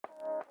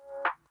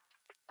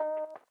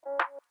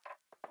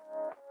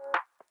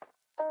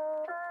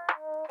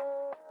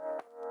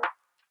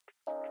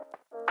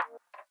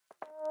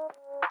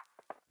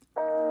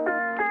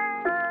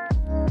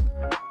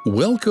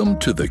Welcome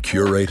to the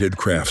Curated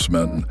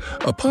Craftsmen,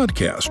 a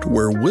podcast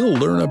where we'll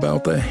learn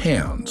about the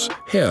hands,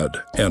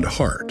 head, and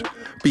heart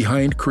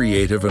behind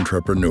creative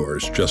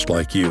entrepreneurs just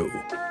like you.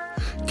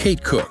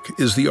 Kate Cook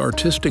is the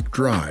artistic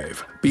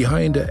drive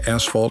behind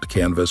Asphalt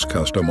Canvas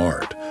Custom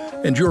Art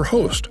and your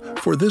host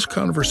for this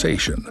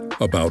conversation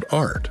about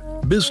art,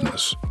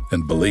 business,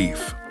 and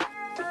belief.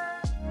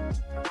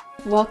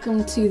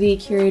 Welcome to the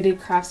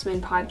Curated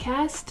Craftsmen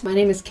podcast. My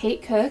name is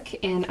Kate Cook,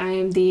 and I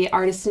am the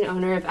artist and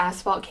owner of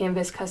Asphalt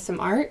Canvas Custom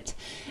Art.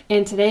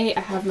 And today I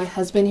have my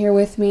husband here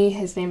with me.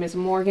 His name is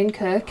Morgan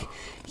Cook.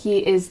 He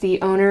is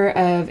the owner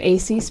of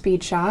AC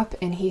Speed Shop,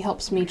 and he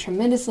helps me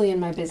tremendously in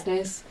my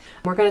business.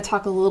 We're going to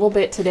talk a little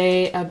bit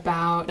today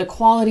about the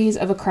qualities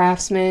of a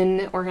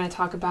craftsman. We're going to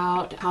talk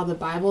about how the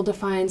Bible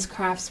defines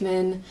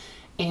craftsmen,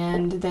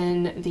 and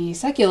then the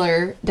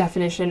secular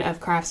definition of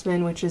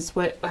craftsman, which is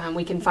what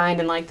we can find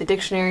in like the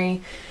dictionary.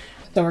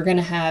 So we're going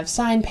to have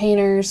sign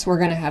painters, we're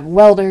going to have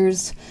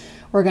welders,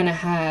 we're going to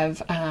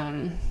have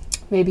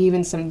maybe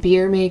even some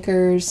beer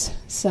makers,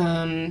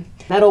 some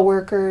metal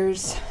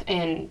workers,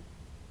 and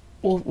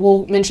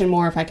we'll mention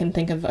more if I can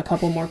think of a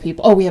couple more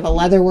people. Oh, we have a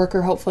leather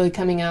worker hopefully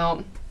coming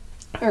on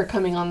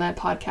that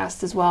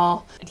podcast as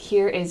well.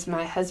 Here is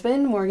my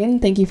husband, Morgan.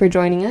 Thank you for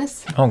joining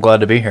us. I'm glad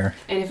to be here.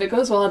 And if it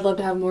goes well, I'd love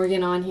to have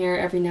Morgan on here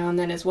every now and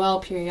then as well,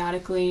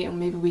 periodically, and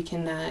maybe we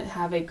can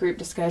have a group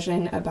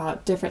discussion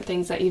about different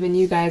things that even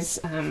you guys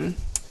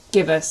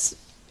give us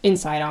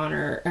insight on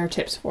or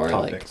tips for.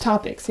 Topics. Like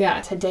topics.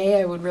 Yeah.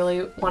 Today I would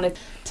really want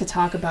to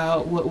talk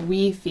about what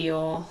we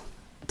feel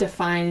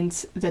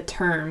defines the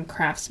term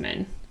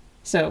craftsman.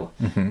 So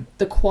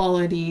the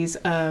qualities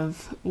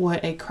of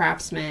what a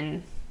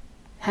craftsman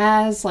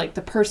has, like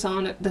the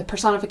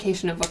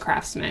personification of a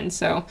craftsman.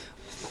 So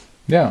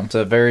yeah, it's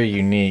a very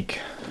unique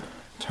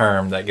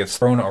term that gets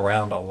thrown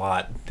around a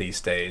lot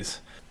these days.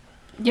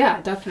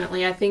 Yeah,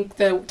 definitely. I think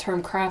the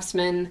term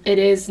craftsman, it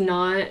is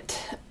not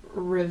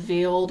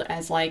revealed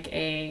as like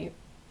a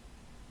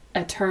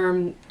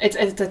term. It's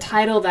a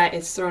title that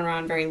is thrown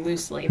around very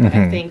loosely, but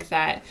I think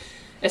that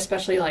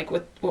especially like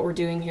with what we're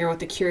doing here with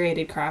the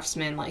curated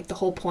craftsmen, like the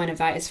whole point of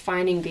that is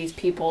finding these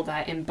people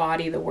that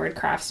embody the word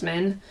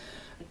craftsman.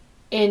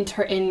 In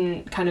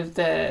kind of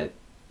the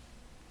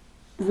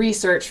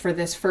research for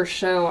this first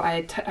show,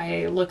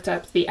 I looked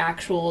up the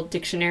actual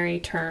dictionary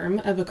term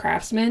of a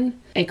craftsman.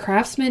 A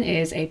craftsman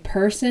is a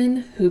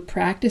person who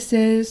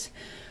practices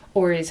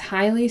or is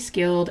highly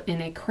skilled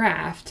in a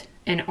craft,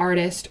 an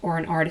artist or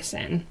an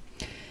artisan.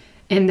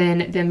 And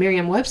then the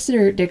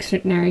Merriam-Webster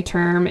dictionary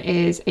term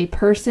is a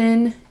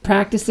person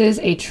practices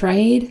a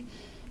trade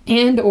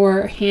and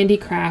or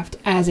handicraft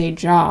as a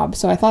job.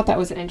 So I thought that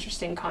was an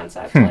interesting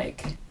concept.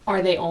 Like,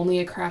 are they only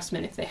a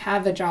craftsman if they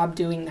have a job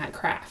doing that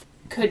craft?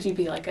 Could you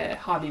be like a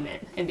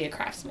hobbyman and be a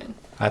craftsman?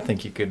 I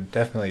think you could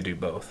definitely do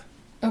both.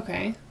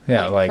 Okay.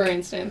 Yeah, like for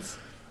instance,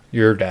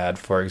 your dad,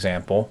 for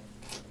example,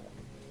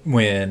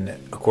 when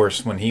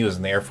he was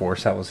in the Air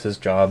Force, that was his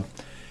job.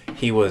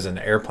 He was an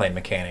airplane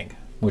mechanic,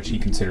 which he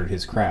considered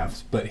his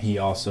craft, but he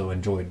also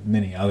enjoyed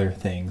many other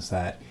things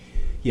that,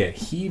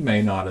 he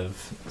may not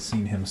have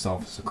seen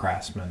himself as a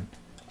craftsman.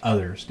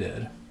 Others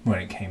did when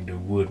it came to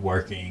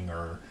woodworking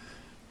or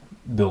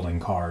building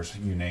cars,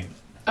 you name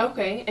it.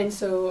 Okay, and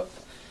so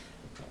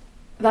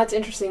that's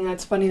interesting.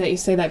 That's funny that you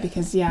say that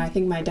because, I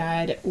think my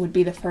dad would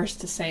be the first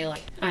to say,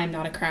 like, I'm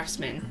not a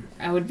craftsman.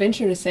 I would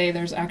venture to say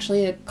there's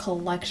actually a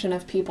collection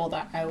of people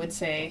that I would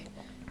say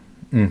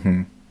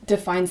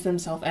defines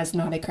themselves as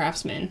not a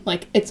craftsman.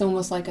 Like, it's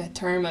almost like a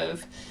term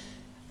of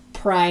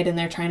pride and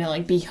they're trying to,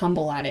 like, be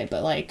humble at it,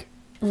 but, like,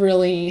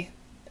 really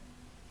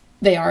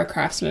they are a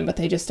craftsman, but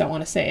they just don't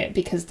want to say it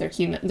because they're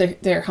human.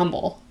 They're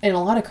humble. And a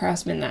lot of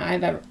craftsmen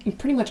that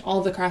pretty much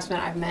all the craftsmen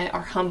I've met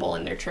are humble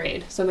in their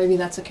trade. So maybe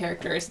that's a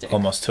characteristic.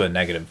 Almost to a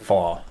negative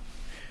flaw.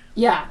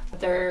 Yeah,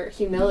 their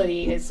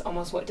humility is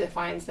almost what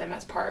defines them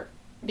as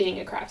being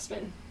a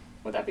craftsman.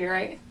 Would that be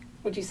right?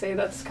 Would you say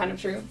that's kind of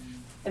true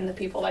in the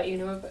people that you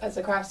know of as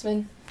a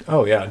craftsman?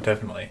 Oh yeah,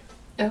 definitely.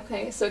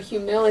 Okay, so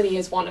humility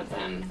is one of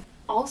them.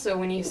 Also,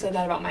 when you said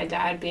that about my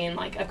dad being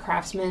like a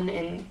craftsman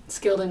and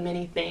skilled in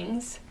many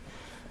things,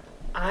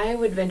 I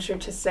would venture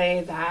to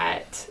say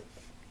that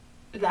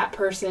that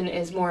person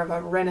is more of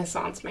a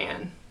Renaissance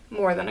man,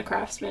 more than a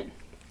craftsman.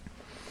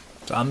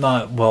 So I'm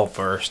not well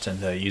versed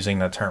into using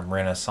the term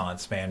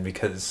Renaissance man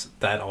because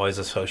that always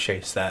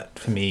associates that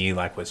to me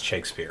like with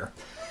Shakespeare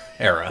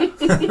era.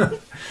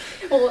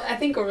 Well, I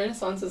think a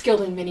Renaissance is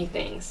skilled in many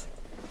things.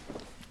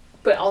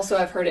 But also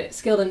I've heard it,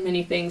 skilled in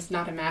many things,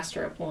 not a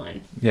master of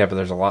one. Yeah, but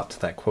there's a lot to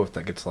that quote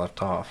that gets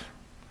left off.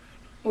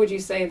 Would you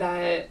say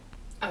that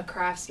a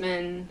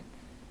craftsman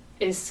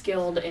is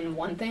skilled in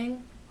one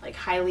thing? Like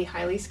highly,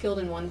 highly skilled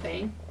in one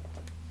thing?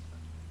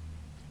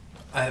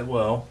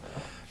 Well,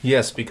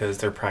 yes, because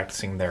they're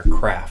practicing their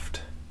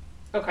craft.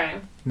 Okay.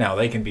 Now,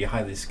 they can be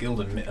highly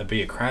skilled and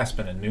be a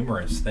craftsman in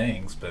numerous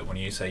things, but when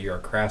you say you're a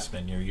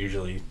craftsman, you're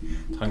usually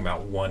talking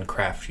about one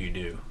craft you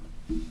do.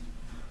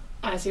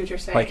 I see what you're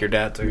saying. Like your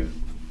dad's a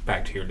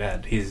back to your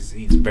dad, he's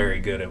very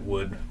good at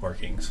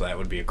woodworking, so that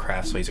would be a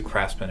craft. So he's a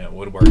craftsman at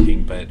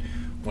woodworking, but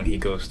when he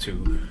goes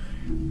to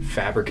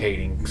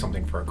fabricating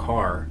something for a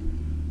car,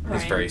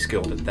 he's very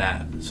skilled at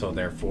that. So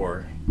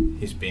therefore,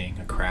 he's being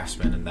a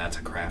craftsman, and that's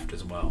a craft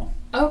as well.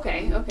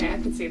 Okay, I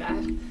can see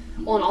that.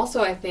 Well, and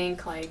also I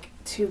think like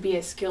to be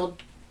a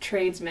skilled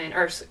tradesman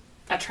or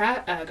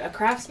a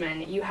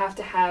craftsman, you have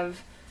to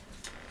have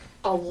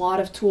a lot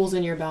of tools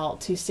in your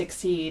belt to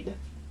succeed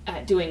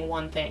at doing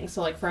one thing.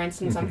 So like for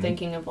instance, I'm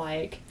thinking of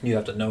like you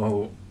have to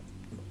know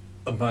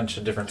a bunch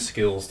of different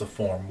skills to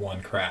form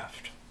one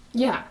craft.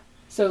 Yeah.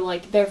 So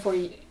like therefore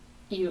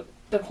you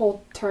the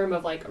whole term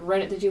of like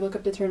did you look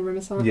up the term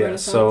Renaissance? Yeah.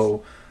 Renaissance?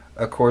 So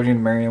according to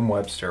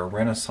Merriam-Webster, a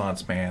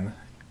Renaissance man,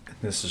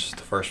 this is just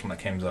the first one that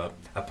comes up,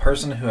 a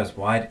person who has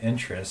wide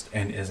interest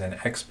and is an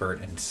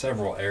expert in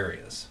several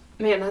areas.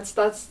 Man,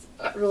 that's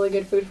really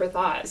good food for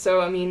thought. So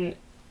I mean,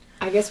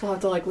 I guess we'll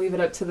have to like leave it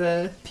up to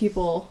the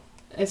people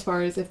as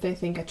far as if they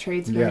think a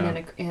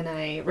tradesman and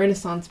a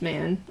Renaissance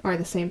man are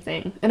the same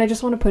thing. And I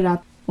just want to put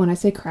out, when I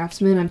say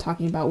craftsman, I'm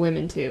talking about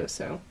women too.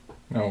 So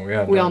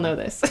we all know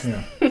this.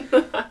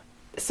 Yeah.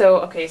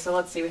 So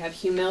let's see. We have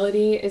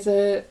humility is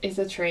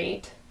a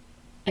trait,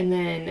 and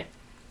then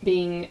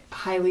being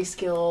highly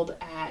skilled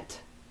at,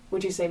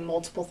 would you say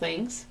multiple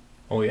things?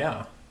 Oh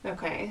yeah.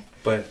 Okay.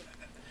 But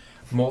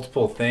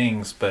multiple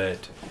things,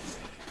 but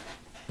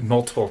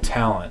multiple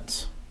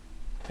talents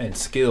and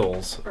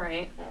skills.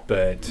 Right.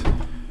 But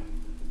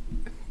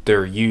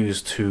they're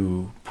used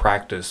to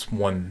practice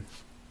one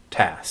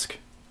task.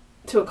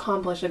 To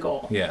accomplish a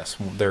goal. Yes,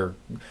 they're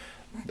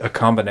a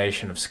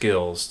combination of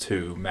skills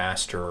to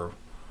master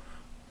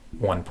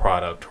one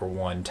product or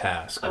one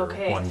task or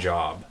one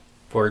job.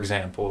 For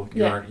example,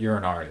 you're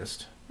an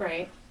artist.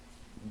 Right.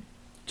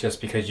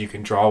 Just because you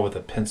can draw with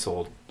a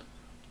pencil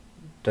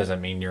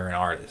doesn't mean you're an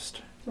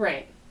artist.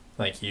 Right.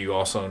 Like you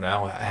also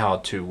know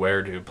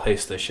where to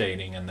place the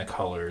shading and the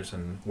colors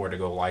and where to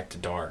go light to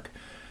dark.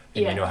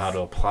 And you know how to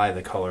apply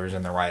the colors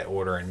in the right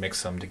order and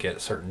mix them to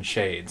get certain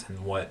shades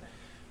and what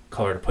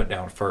color to put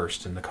down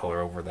first and the color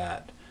over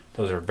that.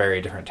 Those are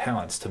very different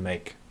talents to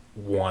make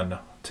one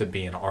to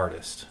be an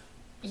artist.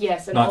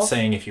 Yes. And not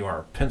saying if you are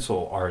a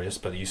pencil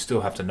artist, but you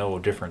still have to know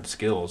different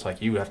skills.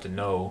 Like you have to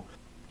know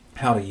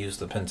how to use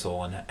the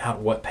pencil and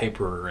what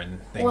paper and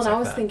things like that. Well, I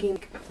was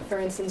thinking, for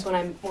instance, when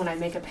I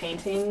make a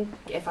painting,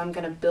 if I'm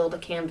going to build a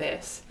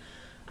canvas,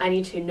 I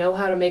need to know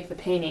how to make the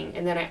painting,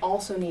 and then I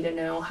also need to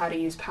know how to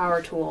use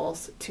power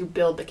tools to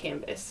build the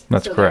canvas.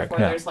 That's correct.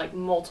 Therefore, there's like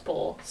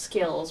multiple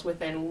skills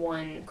within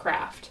one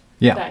craft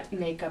that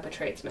make up a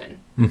tradesman.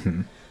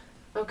 Mm-hmm.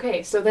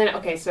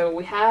 So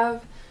we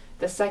have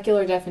the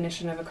secular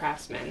definition of a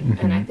craftsman,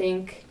 and I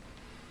think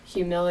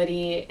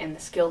humility and the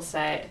skill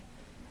set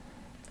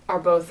are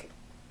both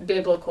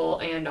biblical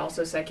and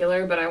also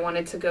secular, but I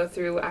wanted to go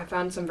through, I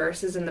found some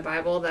verses in the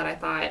Bible that I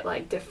thought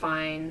like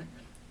define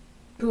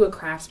who a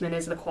craftsman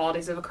is, the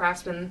qualities of a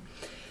craftsman.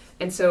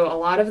 And so a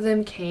lot of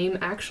them came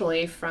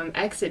actually from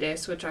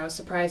Exodus, which I was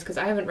surprised because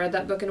I haven't read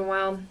that book in a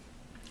while.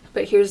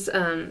 But here's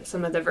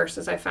some of the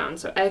verses I found.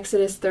 So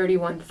Exodus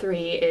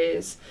 31:3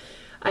 is,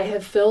 I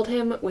have filled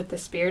him with the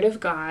Spirit of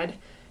God,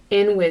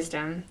 in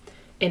wisdom,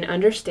 in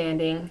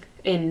understanding,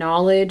 in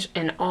knowledge,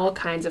 and all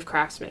kinds of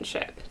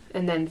craftsmanship.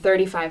 And then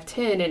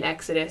 35:10 in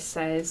Exodus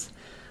says,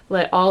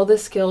 let all the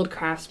skilled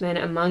craftsmen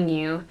among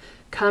you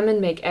come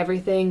and make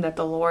everything that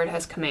the Lord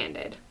has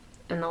commanded.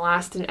 And the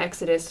last in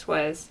Exodus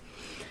was,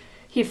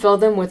 he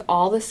filled them with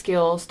all the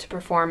skills to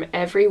perform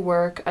every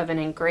work of an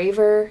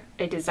engraver,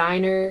 a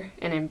designer,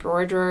 an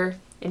embroiderer,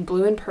 in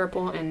blue and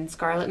purple and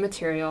scarlet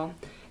material,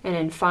 and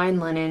in fine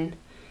linen,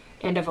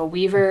 and of a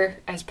weaver,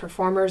 as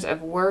performers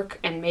of work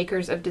and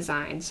makers of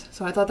designs.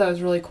 So I thought that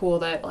was really cool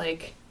that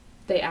like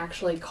they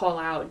actually call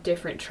out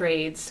different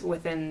trades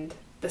within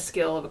the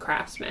skill of a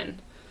craftsman.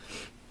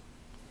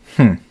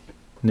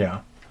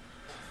 Yeah.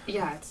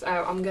 Yeah,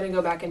 I'm going to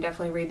go back and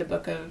definitely read the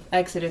book of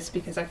Exodus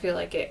because I feel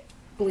like it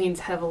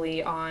leans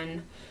heavily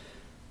on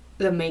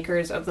the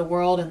makers of the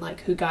world and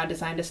like who God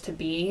designed us to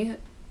be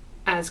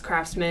as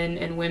craftsmen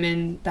and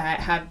women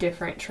that have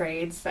different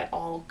trades that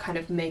all kind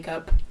of make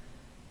up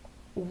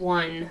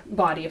one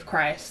body of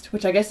Christ,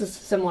 which I guess is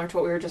similar to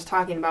what we were just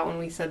talking about when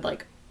we said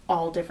like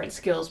all different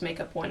skills make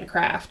up one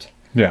craft.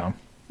 Yeah.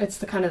 It's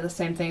the kind of the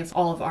same thing as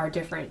all of our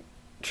different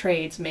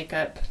trades make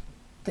up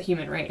the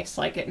human race.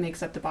 Like it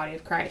makes up the body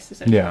of Christ,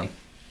 essentially. Yeah.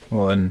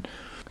 Well, and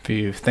if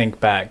you think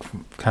back,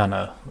 kind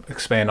of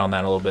expand on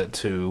that a little bit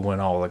to when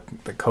all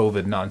the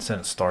COVID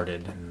nonsense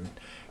started and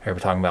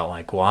everybody talking about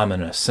like, well, I'm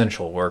an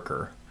essential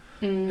worker.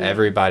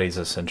 Everybody's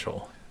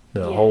essential.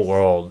 The whole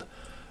world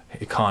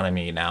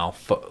economy now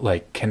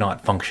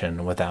cannot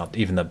function without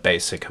even the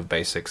basic of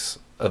basics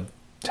of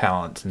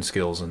talents and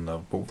skills in the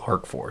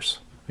workforce.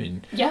 I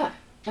mean, yeah.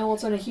 And well,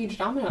 it's on a huge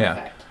domino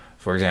effect.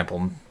 For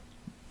example,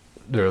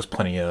 there was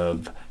plenty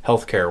of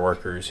healthcare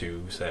workers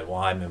who said, well,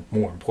 I'm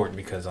more important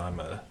because I'm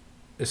a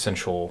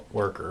essential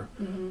worker.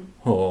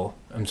 Well,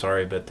 I'm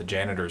sorry, but the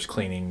janitors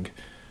cleaning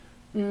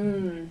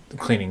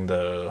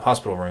the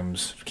hospital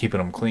rooms, keeping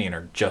them clean,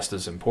 are just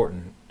as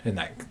important in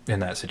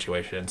that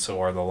situation. And so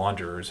are the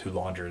launderers who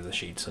launder the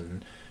sheets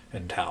and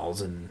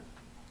towels and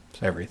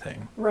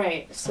everything.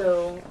 Right.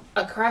 So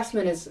a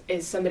craftsman is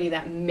somebody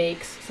that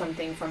makes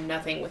something from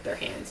nothing with their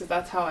hands.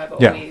 That's how I've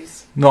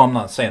always... No, I'm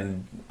not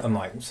saying...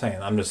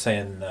 I'm just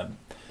saying that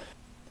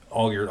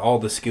all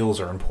the skills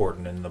are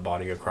important in the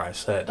body of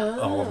Christ that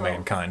all of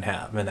mankind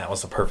have. And that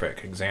was a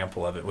perfect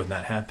example of it when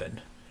that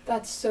happened.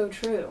 That's so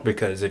true.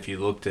 Because if you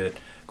looked at...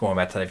 Going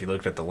back to that, if you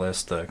looked at the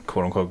list the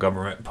quote-unquote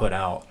government put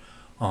out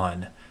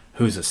on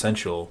who's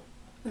essential,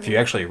 if you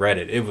actually read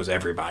it, it was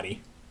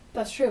everybody.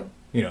 That's true.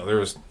 You know,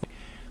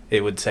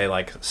 it would say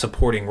like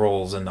supporting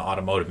roles in the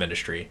automotive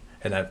industry,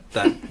 and that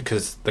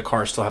because the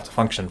cars still have to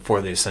function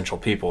for the essential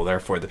people,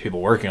 therefore the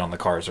people working on the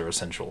cars are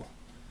essential.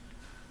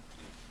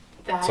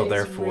 That so is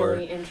therefore,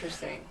 really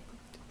interesting.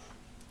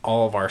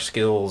 All of our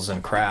skills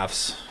and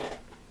crafts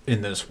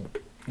in this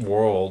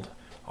world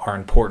are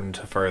important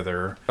to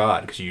further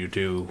God, because you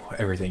do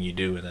everything you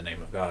do in the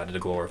name of God to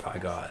glorify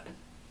God.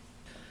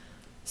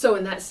 So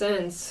in that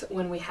sense,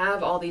 when we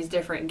have all these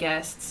different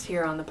guests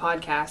here on the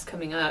podcast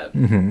coming up,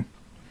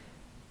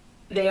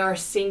 they are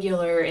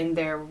singular in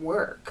their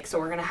work. So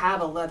we're going to have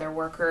a leather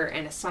worker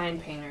and a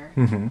sign painter.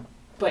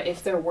 But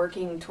if they're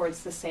working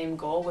towards the same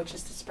goal, which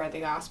is to spread the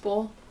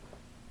gospel,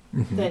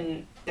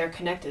 then they're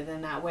connected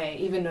in that way,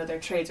 even though their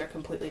trades are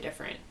completely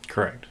different.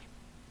 Correct.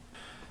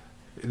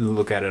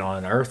 Look at it on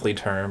an earthly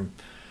term,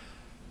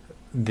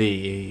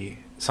 the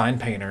sign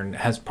painter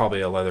has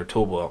probably a leather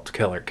tool belt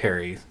to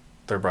carry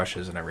their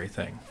brushes and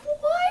everything.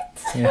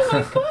 What? Yeah. Oh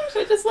my gosh,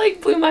 it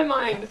just blew my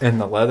mind. And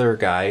the leather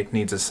guy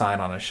needs a sign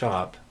on a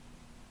shop.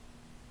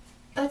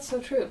 That's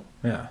so true.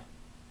 Yeah.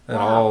 It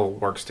all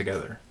works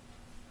together.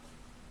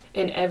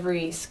 In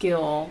every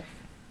skill,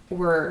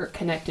 we're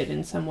connected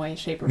in some way,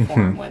 shape, or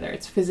form, whether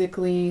it's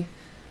physically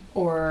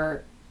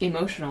or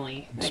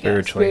emotionally.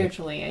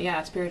 Spiritually.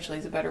 Yeah, spiritually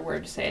is a better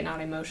word to say, not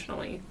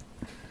emotionally.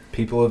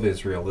 People of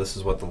Israel, this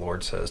is what the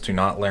Lord says. Do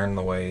not learn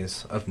the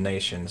ways of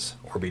nations,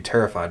 or be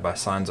terrified by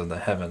signs of the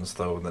heavens,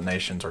 though the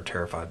nations are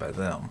terrified by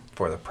them.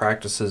 For the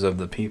practices of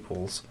the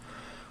peoples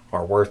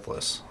are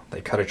worthless.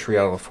 They cut a tree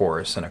out of the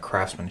forest, and a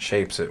craftsman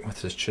shapes it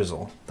with his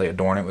chisel. They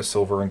adorn it with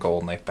silver and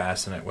gold, and they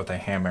fasten it with a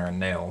hammer and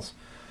nails,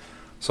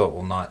 so it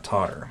will not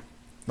totter.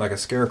 Like a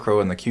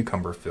scarecrow in the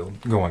cucumber field,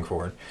 going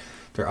forward,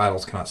 their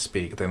idols cannot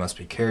speak. They must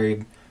be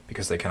carried,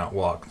 because they cannot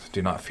walk.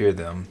 Do not fear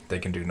them. They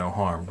can do no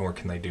harm, nor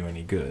can they do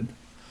any good.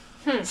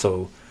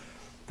 So,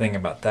 the thing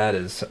about that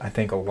is, I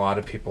think a lot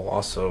of people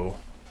also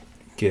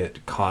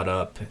get caught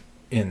up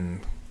in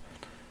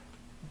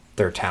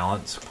their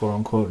talents, quote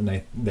unquote,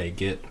 and they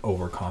get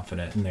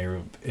overconfident,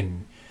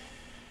 and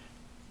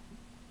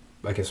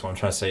I guess what I'm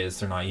trying to say is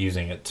they're not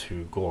using it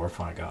to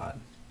glorify God.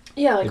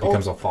 Yeah, it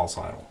becomes a false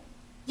idol.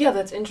 Yeah,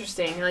 that's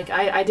interesting.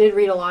 I did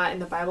read a lot in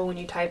the Bible when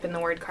you type in the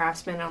word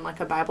craftsman on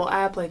a Bible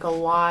app. A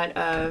lot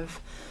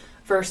of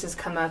verses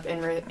come up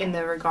in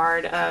the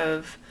regard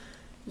of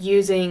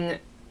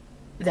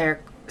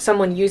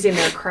someone using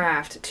their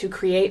craft to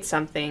create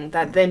something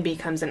that then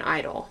becomes an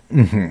idol.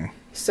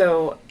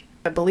 So,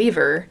 a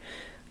believer,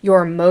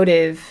 your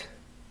motive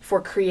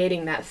for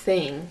creating that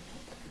thing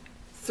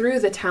through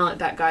the talent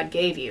that God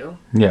gave you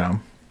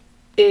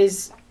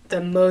is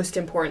the most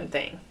important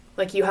thing.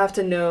 You have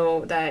to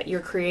know that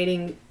you're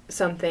creating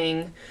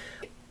something.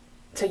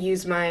 To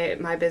use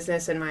my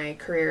business and my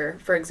career,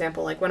 for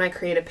example, when I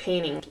create a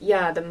painting,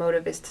 the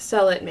motive is to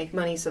sell it and make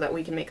money so that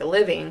we can make a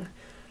living.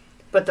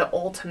 But the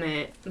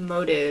ultimate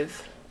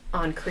motive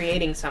on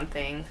creating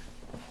something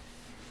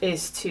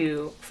is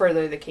to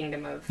further the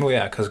kingdom of... Well,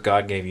 yeah, because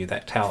God gave you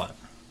that talent.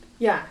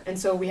 Yeah, and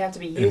so we have to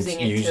be using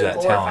it to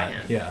glorify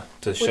Him. Yeah,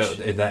 to show...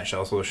 That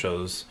also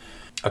shows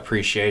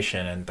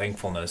appreciation and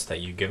thankfulness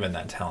that you've given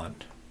that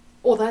talent.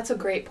 Well, that's a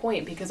great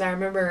point, because I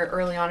remember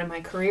early on in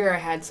my career, I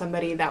had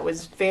somebody that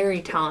was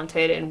very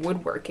talented in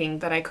woodworking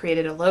that I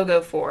created a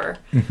logo for.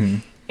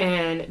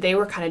 And they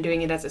were kind of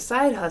doing it as a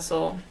side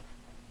hustle.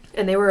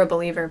 And they were a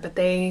believer, but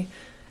they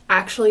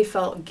actually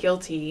felt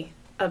guilty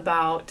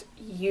about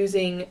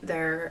using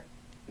their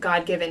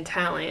God-given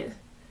talent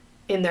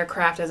in their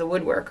craft as a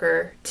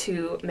woodworker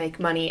to make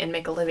money and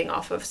make a living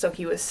off of. So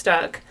he was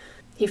stuck.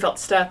 He felt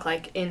stuck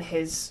in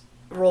his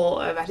role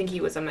of, I think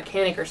he was a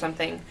mechanic or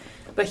something.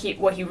 But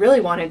what he really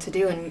wanted to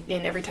do, and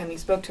every time you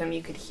spoke to him,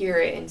 you could hear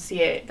it and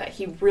see it, that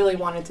he really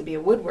wanted to be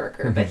a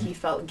woodworker, but he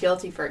felt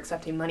guilty for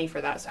accepting money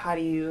for that. So how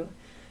do you,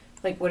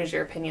 what is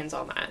your opinions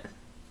on that?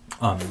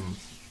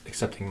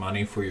 Accepting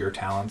money for your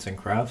talents and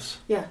crafts?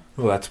 Yeah.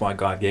 Well, that's why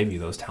God gave you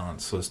those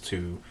talents, was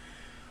to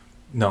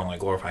not only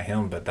glorify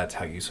Him, but that's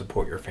how you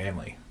support your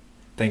family.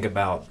 Think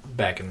about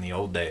back in the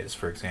old days,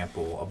 for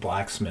example, a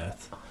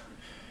blacksmith.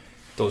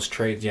 Those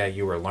trades,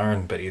 you were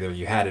learned, but either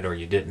you had it or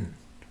you didn't.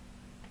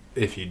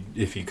 If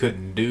you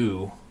couldn't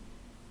do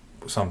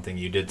something,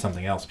 you did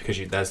something else, because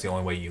that's the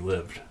only way you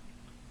lived.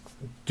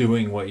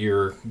 Doing what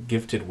you're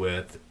gifted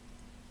with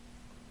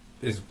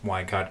is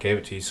why God gave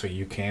it to you, so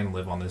you can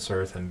live on this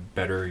earth and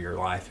better your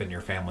life and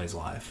your family's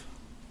life.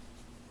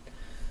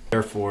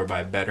 Therefore,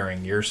 by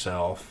bettering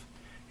yourself,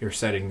 you're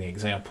setting the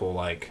example,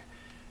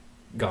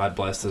 God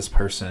blessed this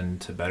person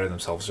to better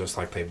themselves just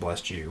like they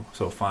blessed you.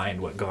 So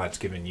find what God's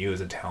given you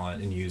as a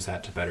talent and use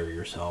that to better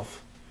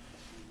yourself.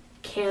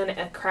 Can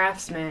a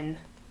craftsman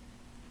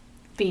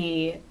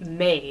be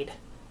made?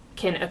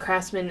 Can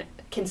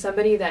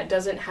somebody that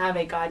doesn't have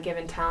a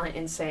God-given talent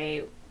in,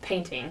 say,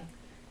 painting,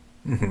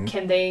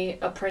 can they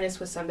apprentice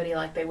with somebody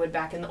like they would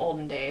back in the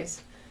olden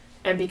days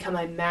and become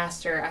a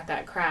master at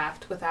that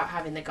craft without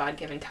having the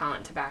God-given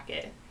talent to back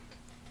it?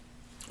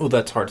 Well,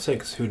 that's hard to say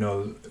because who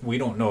knows? We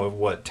don't know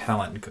what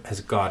talent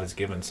God has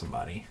given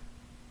somebody.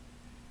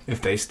 If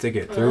they stick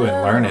it through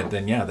and learn it,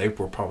 then yeah, they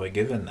were probably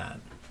given that.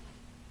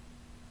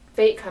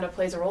 Fate kind of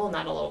plays a role in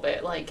that a little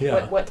bit. Like,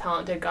 what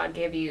talent did God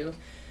give you?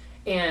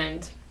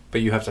 But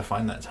you have to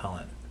find that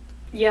talent.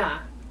 Yeah.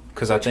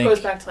 Because I think it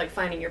goes back to like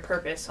finding your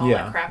purpose, all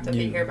that crap that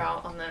we hear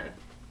about on the.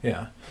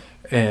 Yeah,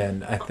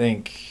 and I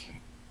think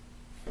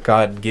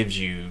God gives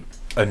you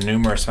a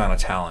numerous amount of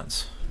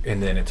talents,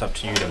 and then it's up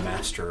to you to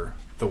master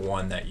the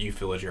one that you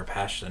feel is your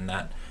passion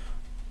that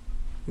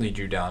lead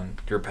you down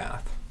your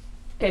path.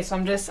 Okay, so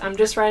I'm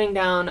just writing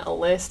down a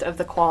list of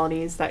the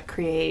qualities that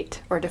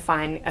create or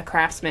define a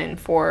craftsman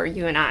for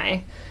you and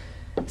I.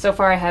 So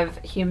far, I have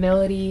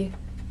humility,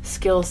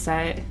 skill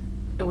set.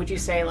 Would you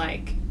say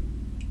like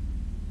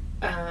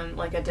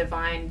a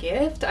divine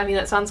gift? I mean,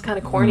 that sounds kind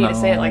of corny to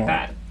say it like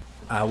that.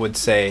 I would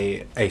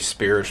say a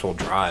spiritual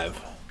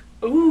drive.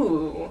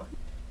 Ooh.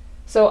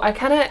 So I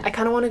kind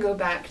of want to go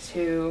back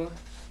to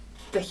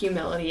the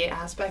humility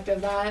aspect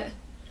of that,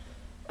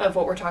 of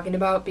what we're talking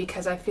about,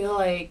 because I feel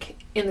like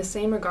in the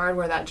same regard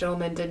where that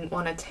gentleman didn't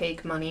want to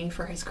take money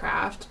for his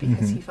craft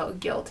because he felt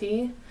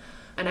guilty,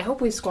 and I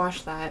hope we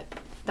squash that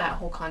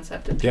whole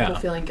concept of people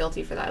feeling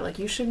guilty for that. Like,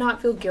 you should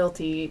not feel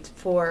guilty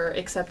for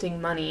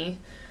accepting money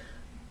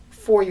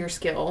for your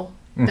skill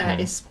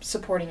that is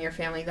supporting your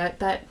family.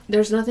 That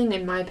there's nothing,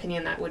 in my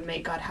opinion, that would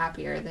make God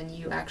happier than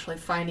you actually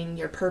finding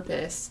your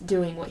purpose,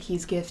 doing what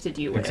he's gifted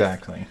you with.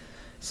 Exactly.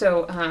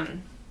 So,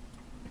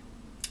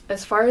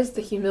 as far as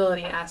the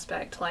humility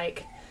aspect,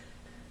 like,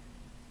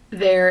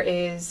 there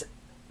is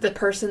the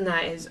person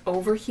that is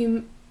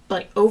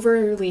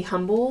overly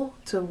humble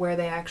to where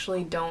they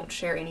actually don't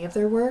share any of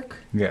their work.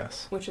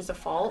 Yes. Which is a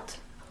fault.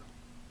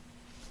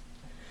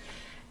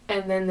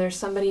 And then there's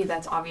somebody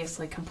that's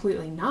obviously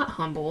completely not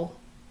humble,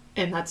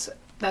 and that's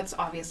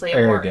obviously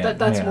arrogant,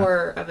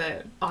 more of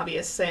an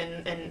obvious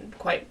sin and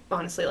quite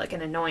honestly like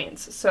an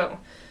annoyance. So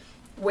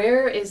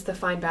where is the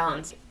fine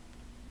balance?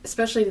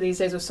 Especially these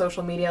days with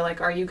social media, like,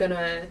 are you going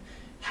to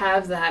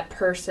have that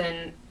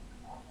person,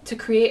 to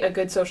create a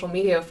good social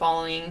media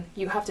following,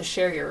 you have to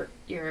share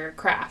your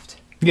craft.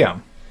 Yeah.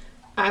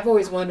 I've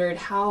always wondered,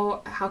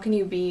 how can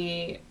you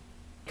be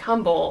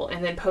humble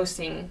and then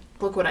posting,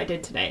 look what I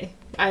did today?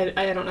 I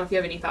don't know if you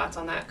have any thoughts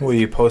on that. Well,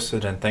 you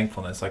posted in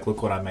thankfulness, like,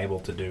 look what I'm able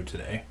to do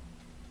today.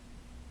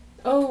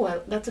 Oh,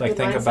 well, that's a good mindset.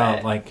 Like, think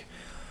about, like,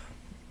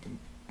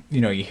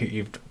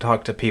 you've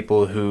talked to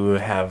people who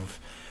have,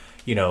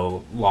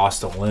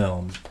 lost a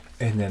limb,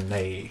 and then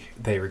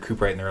they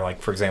recuperate, and they're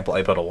like, for example,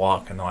 able to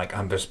walk, and they're like,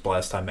 I'm just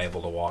blessed I'm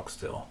able to walk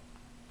still.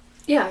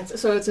 Yeah,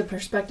 so it's a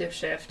perspective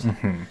shift.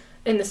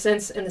 In the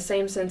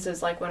same sense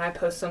as, like, when I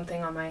post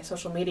something on my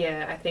social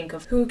media, I think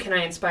of, who can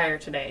I inspire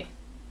today?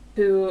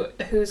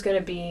 Who's going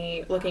to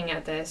be looking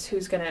at this?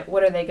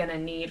 What are they going to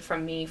need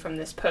from me from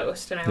this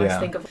post? And I always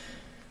think of,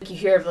 like, you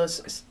hear of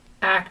those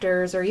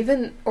actors or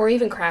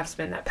even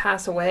craftsmen that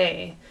pass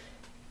away.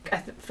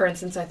 For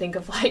instance, I think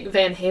of, like,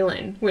 Van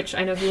Halen, which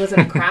I know he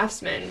wasn't a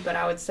craftsman, but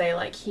I would say,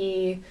 like,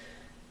 I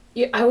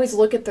always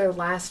look at their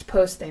last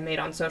post they made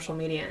on social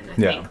media, and I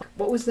think,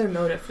 what was their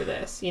motive for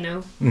this,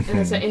 And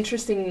it's an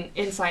interesting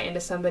insight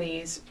into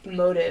somebody's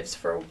motives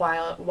for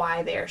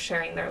why they are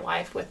sharing their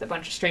life with a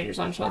bunch of strangers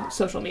on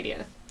social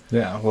media.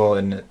 Yeah, well,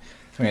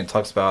 it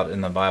talks about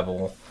in the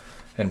Bible,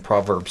 in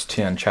Proverbs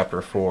 10,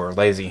 chapter 4,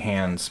 lazy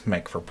hands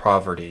make for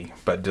poverty,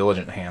 but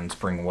diligent hands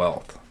bring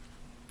wealth.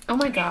 Oh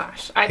my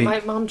gosh.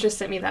 My mom just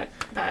sent me that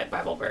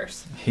Bible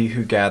verse. He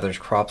who gathers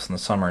crops in the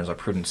summer is a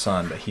prudent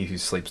son, but he who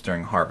sleeps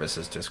during harvest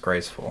is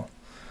disgraceful.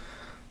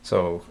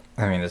 So,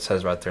 it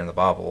says right there in the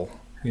Bible,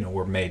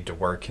 we're made to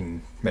work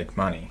and make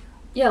money.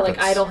 Yeah, like,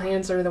 idle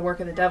hands are the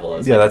work of the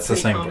devil. That's the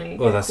same.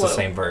 Well, that's the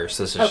same verse.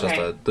 This is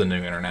just the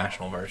New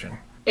International Version.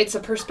 It's a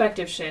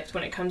perspective shift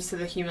when it comes to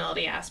the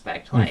humility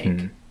aspect.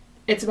 Like,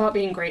 it's about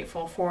being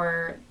grateful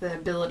for the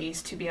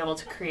abilities to be able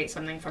to create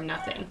something from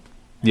nothing.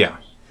 Yeah.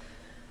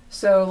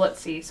 So let's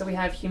see. So we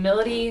have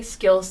humility,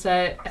 skill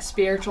set, a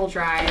spiritual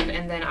drive,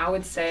 and then I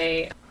would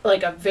say,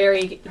 like, a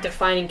very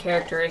defining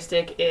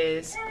characteristic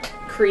is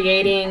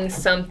creating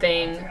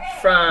something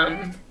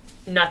from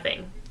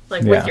nothing,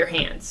 like with your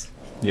hands.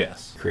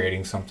 Yes.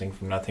 Creating something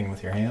from nothing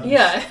with your hands?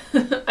 Yeah.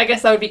 I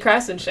guess that would be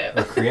craftsmanship.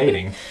 Or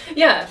creating.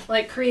 Yeah,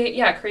 like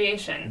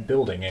creation.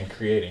 Building and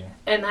creating.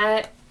 And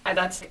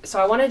so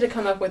I wanted to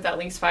come up with at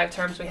least 5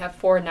 terms. We have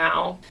 4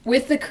 now.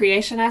 With the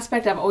creation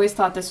aspect, I've always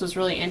thought this was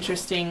really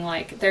interesting.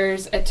 Like,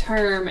 there's a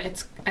term,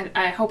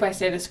 I hope I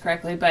say this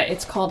correctly, but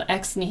it's called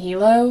ex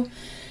nihilo.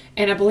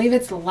 and I believe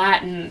it's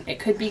Latin. It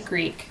could be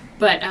Greek,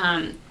 but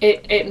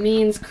it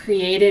means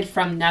created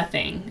from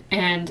nothing,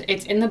 and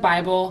it's in the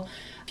Bible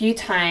a few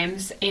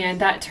times, and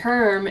that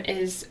term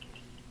is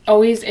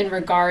always in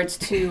regards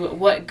to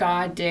what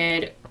God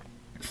did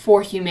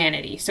for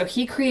humanity. So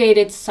he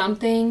created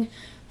something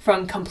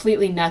from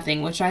completely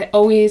nothing, which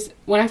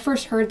when I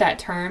first heard that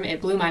term, it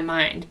blew my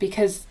mind,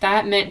 because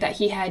that meant that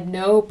he had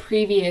no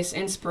previous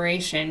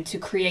inspiration to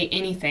create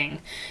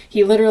anything.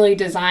 He literally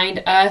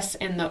designed us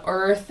and the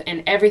earth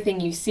and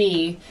everything you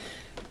see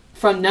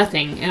from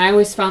nothing, and I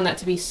always found that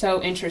to be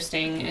so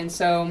interesting. And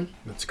so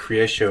it's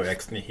creatio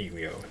ex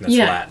nihilo. That's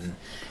Latin.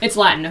 It's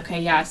Latin,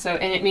 okay, yeah. So,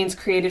 and it means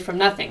created from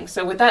nothing.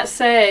 So with that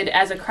said,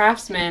 as a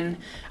craftsman,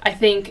 I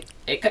think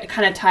it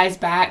kind of ties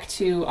back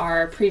to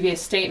our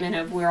previous statement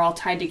of we're all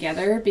tied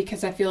together,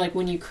 because I feel like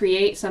when you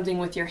create something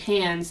with your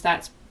hands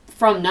that's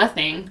from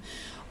nothing,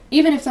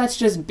 even if that's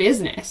just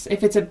business,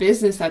 if it's a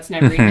business that's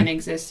never even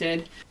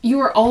existed, you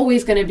are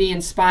always going to be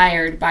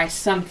inspired by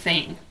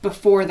something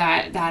before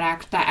that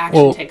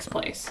action takes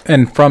place.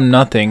 And from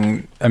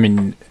nothing, I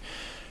mean,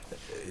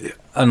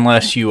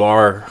 unless you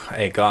are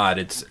a god,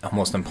 it's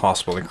almost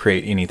impossible to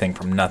create anything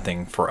from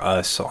nothing for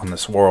us on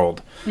this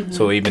world. Mm-hmm.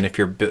 So even if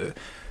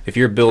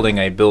you're building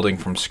a building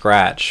from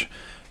scratch,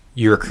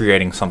 you're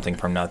creating something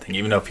from nothing.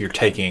 Even though if you're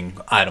taking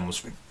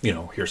items,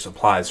 your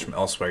supplies from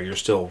elsewhere, you're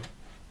still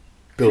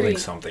building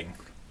something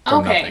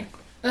from nothing.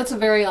 That's a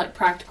very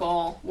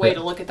practical way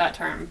to look at that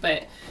term,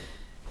 but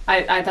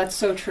I that's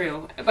so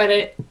true.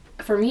 But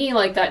for me,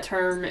 that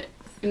term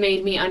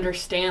made me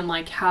understand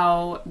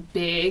how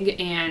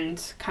big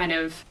and kind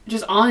of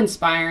just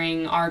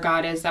awe-inspiring our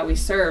God is that we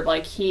serve.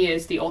 He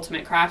is the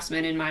ultimate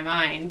craftsman in my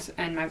mind,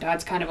 and my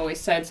dad's kind of always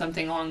said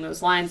something along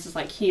those lines. Is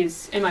he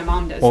is, and my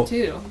mom does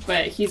too.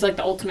 But he's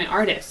the ultimate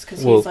artist,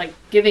 because he's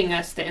giving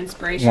us the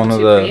inspiration to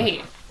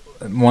create.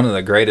 One of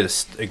the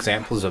greatest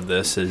examples of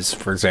this is,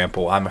 for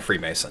example, I'm a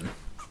Freemason.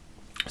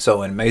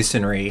 So in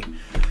Masonry,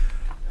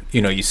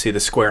 you see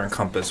the square and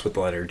compass with the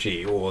letter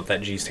G. Well, what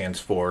that G stands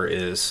for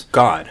is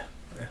God.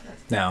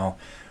 Now,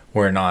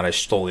 we're not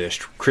solely a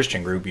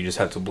Christian group. You just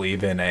have to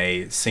believe in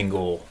a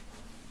single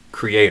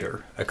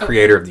creator, a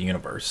creator of the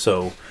universe.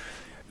 So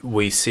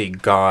we see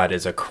God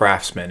as a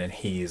craftsman, and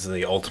he's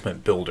the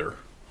ultimate builder.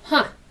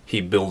 Huh. He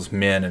builds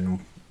men, and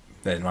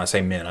when I say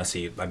men,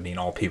 I mean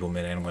all people,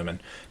 men and women.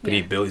 But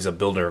he's a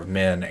builder of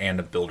men and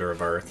a builder of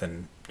earth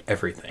and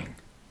everything.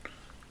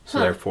 So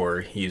therefore,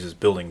 he uses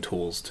building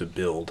tools to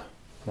build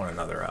one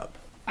another up.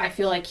 I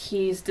feel like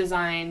he's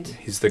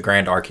the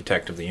grand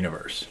architect of the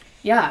universe.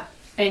 Yeah.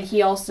 And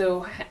he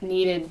also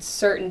needed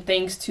certain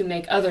things to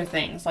make other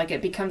things.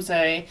 It becomes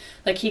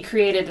he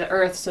created the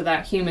earth so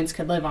that humans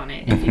could live on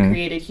it. If he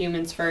created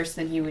humans first,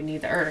 then he would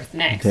need the earth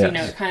next.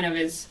 Yes. It kind of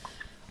is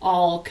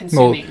all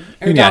consuming.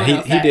 Well,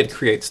 he did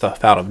create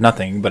stuff out of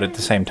nothing, but at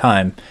the same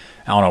time,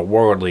 on a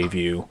worldly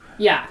view,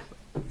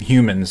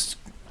 humans,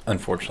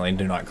 unfortunately,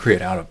 do not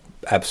create out of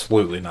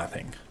absolutely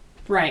nothing.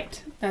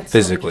 Right. That's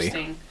physically. So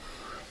interesting.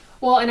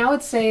 Well, and I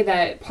would say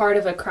that part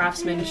of a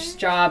craftsman's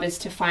job is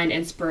to find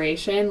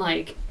inspiration.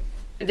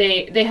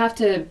 They have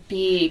to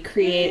be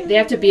they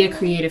have to be a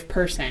creative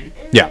person.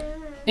 Yeah.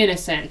 In a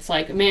sense,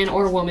 man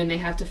or woman, they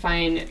have to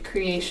find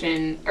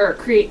creation or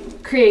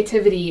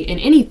creativity in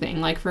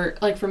anything.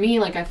 For me,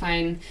 I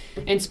find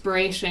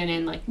inspiration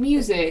in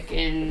music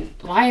and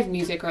live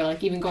music, or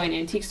even going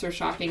antique store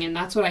shopping, and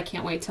that's what I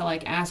can't wait to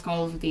ask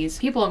all of these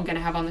people I'm going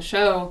to have on the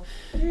show,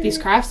 these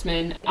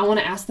craftsmen. I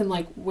want to ask them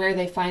where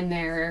they find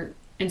their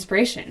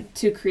inspiration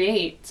to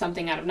create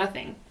something out of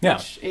nothing,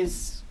 which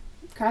is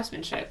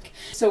craftsmanship.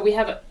 So we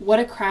have what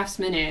a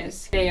craftsman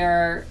is. They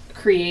are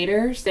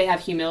creators. They have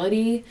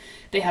humility.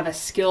 They have a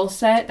skill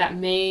set that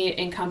may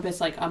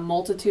encompass a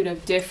multitude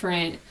of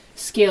different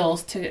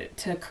skills to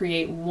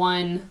create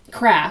one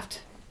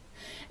craft.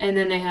 And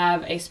then they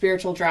have a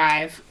spiritual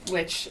drive,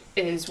 which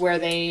is where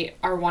they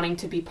are wanting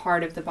to be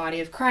part of the body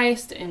of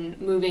Christ and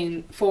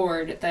moving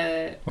forward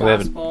the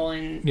gospel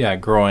and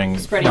growing,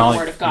 spreading the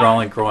word of God. Not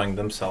only growing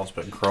themselves,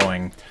 but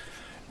growing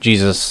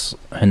Jesus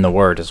in the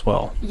word as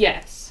well.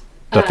 Yes.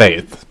 The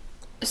faith.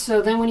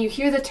 So then when you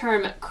hear the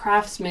term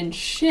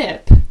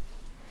craftsmanship,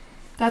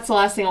 that's the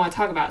last thing I want to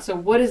talk about. So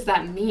what does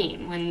that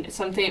mean when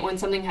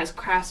something has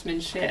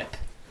craftsmanship?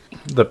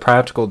 The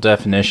practical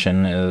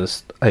definition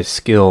is a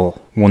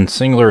skill, one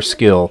singular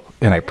skill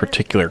in a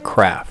particular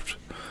craft.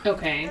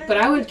 Okay, but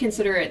I would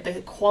consider it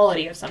the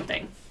quality of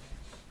something.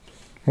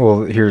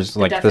 Well, here's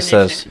this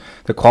says,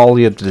 the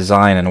quality of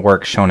design and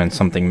work shown in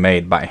something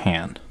made by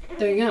hand.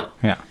 There you go.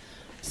 Yeah.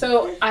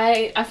 So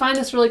I find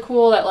this really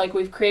cool that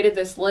we've created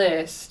this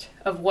list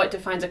of what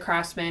defines a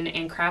craftsman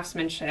and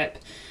craftsmanship.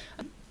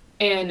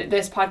 And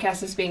this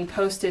podcast is being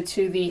posted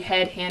to the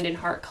Head, Hand, and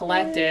Heart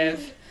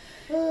Collective.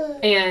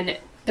 And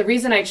the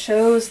reason I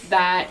chose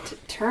that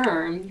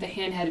term, the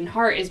hand, head, and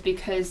heart, is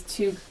because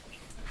to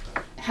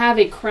have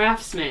a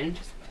craftsman,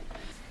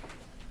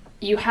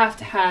 you have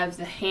to have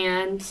the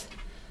hand,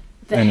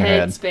 the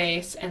head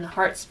space, and the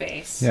heart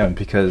space. Yeah,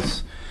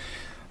 because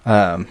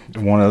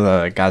one of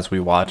the guys we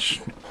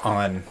watch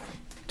on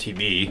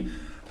TV,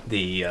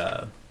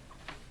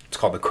 it's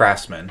called the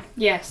Craftsmen.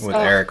 Yes. With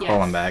Eric yes.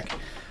 Hollenbeck.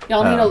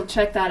 Y'all need to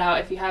check that out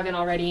if you haven't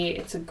already.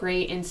 It's a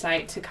great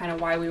insight to kind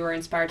of why we were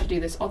inspired to do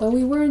this. Although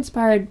we were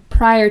inspired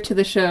prior to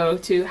the show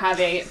to have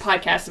a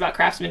podcast about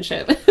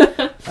craftsmanship.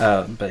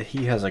 But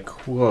he has a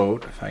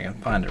quote, if I can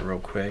find it real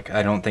quick.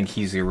 I don't think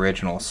he's the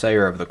original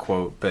sayer of the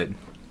quote, but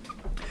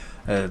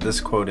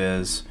this quote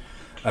is,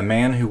 "A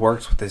man who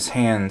works with his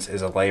hands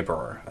is a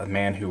laborer. A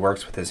man who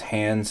works with his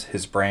hands,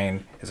 his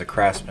brain, is a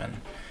craftsman.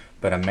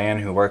 But a man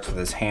who works with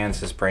his hands,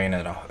 his brain,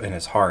 and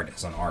his heart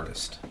is an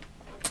artist."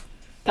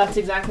 That's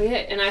exactly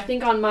it. And I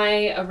think on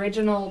my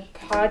original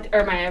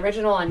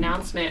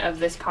announcement of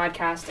this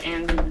podcast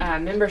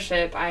and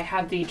membership, I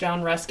had the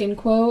John Ruskin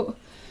quote,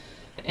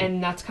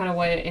 and that's kind of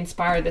what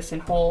inspired this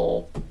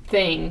whole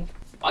thing.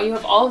 You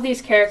have all of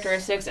these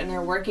characteristics, and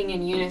they're working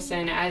in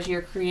unison as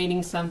you're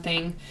creating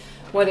something,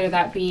 whether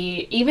that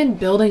be even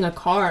building a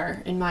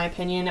car, in my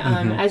opinion.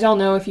 As y'all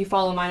know, if you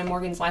follow mine and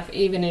Morgan's life,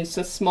 even it's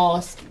the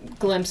smallest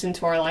glimpse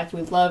into our life,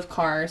 we love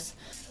cars.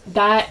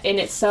 That in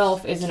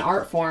itself is an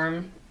art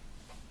form.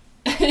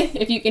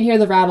 If you can hear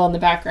the rattle in the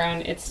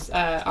background, it's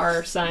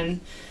our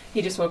son.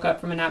 He just woke up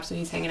from a nap, so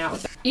he's hanging out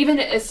with us. Even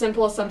as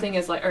simple as something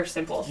is like, or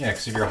simple. Yeah,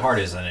 because if your heart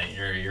isn't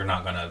it, you're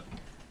not going to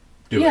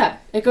do it. Yeah,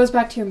 it goes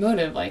back to your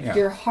motive. Like,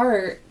 your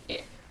heart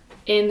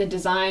in the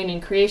design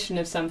and creation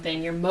of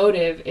something, your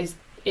motive is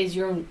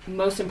your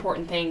most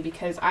important thing,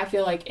 because I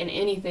feel like in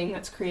anything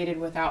that's created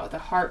without the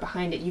heart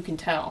behind it, you can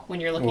tell when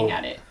you're looking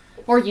at it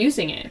or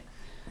using it.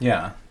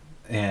 Yeah,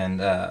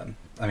 and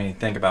I mean,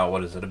 think about,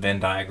 what is it, a Venn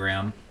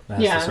diagram that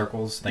has the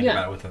circles? Think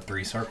about it with the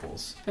 3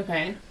 circles.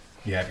 Okay.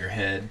 You have your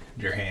head,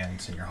 your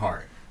hands, and your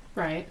heart.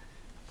 Right.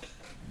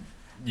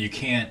 You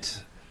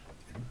can't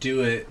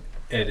do it.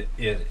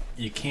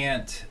 You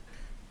can't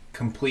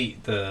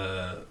complete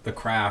the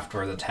craft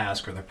or the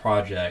task or the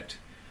project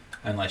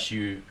unless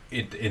in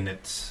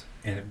its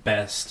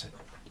best,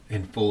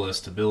 in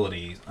fullest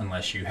ability,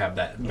 unless you have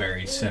that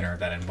very center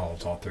that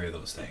involves all 3 of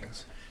those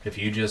things. If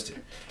you just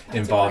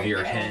involve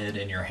your head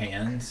and your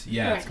hands, it's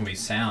going to be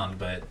sound,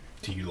 but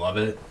do you love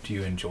it? Do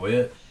you enjoy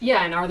it?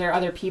 Yeah, and are there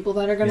other people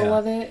that are going to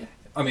love it?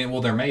 I mean,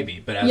 well, there may be,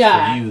 but as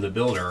for you, the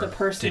builder, the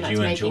person did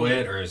you enjoy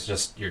it, or is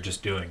just you're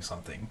just doing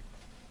something?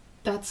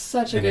 That's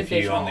such a good visual. And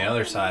if you, on the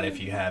other side,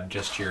 if you have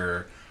just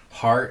your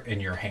heart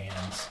and your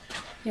hands,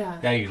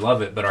 yeah, you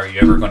love it, but are you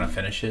ever going to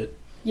finish it?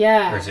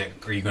 Yeah. Or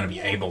are you going to be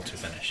able to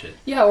finish it?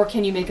 Yeah, or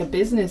can you make a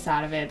business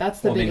out of it?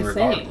 That's the biggest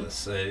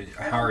regardless, thing.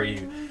 How are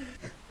you?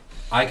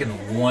 I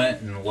can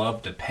want and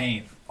love to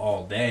paint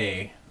all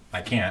day.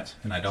 I can't,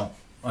 and I don't.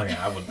 I mean,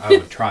 I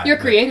would try. You're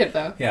creative,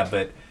 though. Yeah,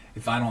 but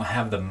if I don't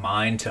have the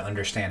mind to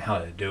understand how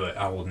to do it,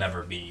 I will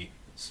never be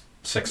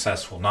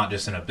successful, not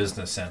just in a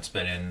business sense,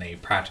 but in a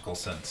practical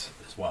sense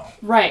as well.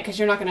 Right, because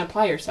you're not going to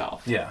apply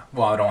yourself. Yeah,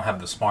 well, I don't have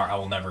the I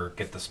will never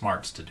get the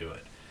smarts to do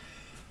it.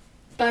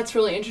 That's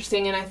really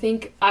interesting, and I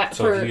think...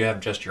 So if you have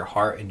just your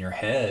heart in your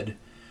head...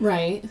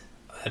 Right.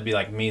 It'd be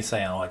like me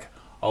saying, like,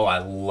 oh, I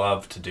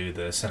love to do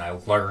this, and I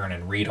learn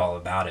and read all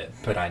about it,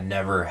 but I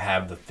never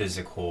have the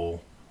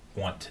physical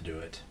want to do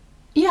it.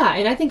 Yeah,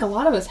 and I think a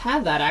lot of us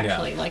have that,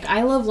 actually. Yeah. Like,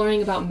 I love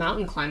learning about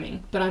mountain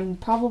climbing, but I'm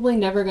probably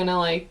never going to,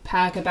 like,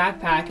 pack a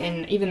backpack,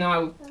 and even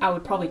though I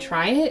would probably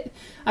try it,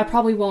 I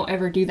probably won't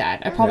ever do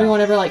that. I probably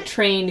won't ever, like,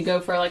 train to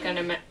go for, like,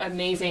 an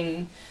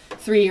amazing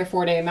 3 or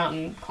 4 day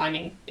mountain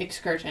climbing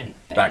excursion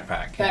thing.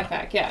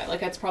 Backpack, yeah.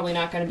 Like, that's probably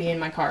not going to be in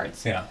my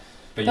cards. Yeah,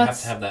 but you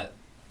have to have that,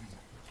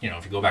 you know,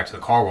 if you go back to the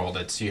car world,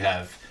 you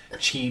have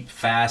cheap,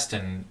 fast,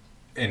 and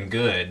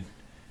good...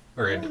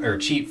 Or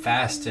cheap,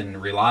 fast,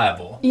 and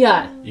reliable.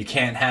 Yeah. You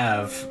can't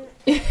have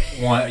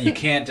one. You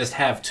can't just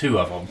have 2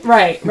 of them.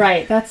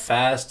 Right. That's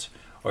fast,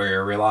 or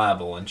you're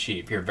reliable and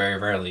cheap. You're very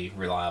rarely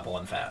reliable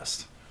and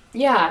fast.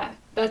 Yeah,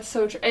 that's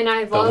so true.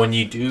 And But when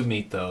you do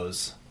meet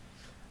those,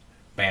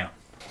 bam.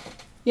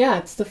 Yeah,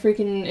 it's the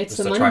freaking. It's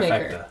the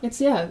moneymaker.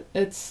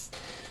 It's.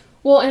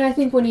 Well, and I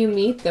think when you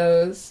meet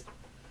those,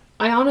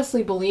 I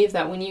honestly believe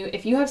that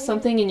if you have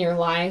something in your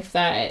life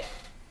that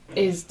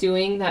is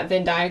doing that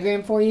Venn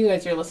diagram for you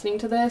as you're listening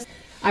to this,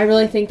 I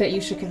really think that you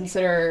should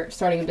consider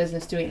starting a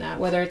business doing that,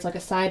 whether it's like a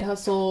side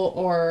hustle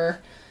or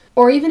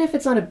even if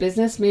it's not a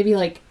business, maybe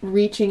like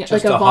reaching just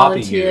like a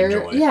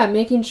volunteer. Yeah,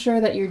 making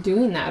sure that you're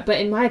doing that. But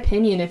in my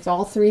opinion, if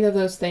all 3 of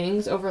those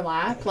things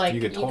overlap, like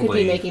you could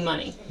be making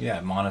money. Yeah,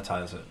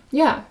 monetize it.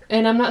 Yeah,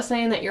 and I'm not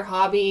saying that your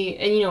hobby,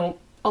 and you know,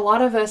 a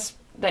lot of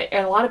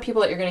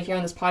people that you're going to hear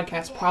on this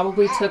podcast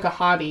probably took a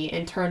hobby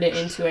and turned it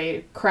into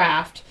a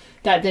craft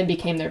that then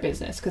became their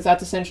business, because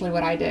that's essentially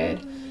what I did.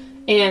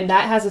 And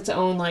that has its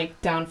own,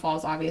 like,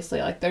 downfalls,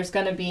 obviously. Like, there's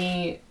going to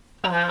be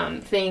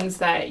things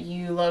that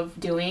you love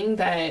doing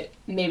that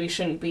maybe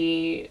shouldn't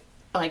be,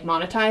 like,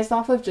 monetized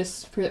off of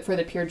just for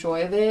the pure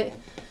joy of it.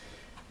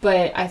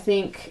 But I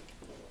think...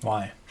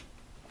 Why?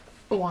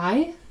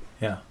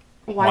 Yeah.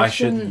 Why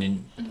shouldn't you...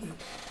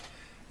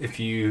 If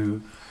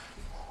you...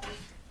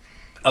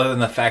 Other than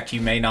the fact you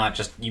may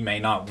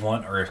not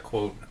want or,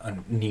 quote,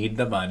 need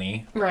the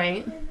money.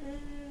 Right.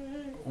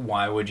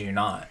 Why would you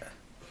not?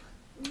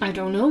 I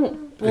don't know.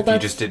 Well, if you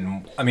just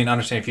didn't, I mean, I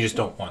understand if you just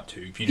don't want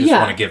to. If you just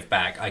want to give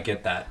back, I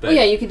get that. But well,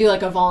 yeah, you could do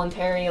like a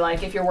voluntary,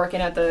 like if you're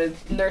working at the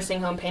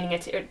nursing home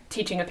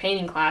teaching a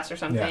painting class or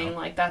something,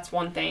 like that's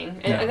one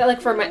thing. And like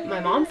for my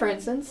mom, for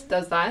instance,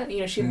 does that. You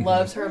know, she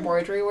loves her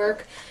embroidery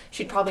work.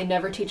 She'd probably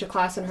never teach a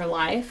class in her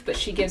life, but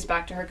she gives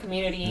back to her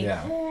community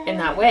in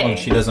that way. Well,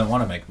 she doesn't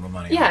want to make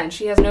money. Yeah, and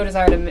she has no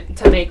desire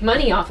to make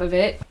money off of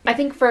it. I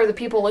think for the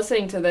people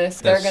listening to this,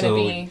 they're going to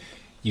be...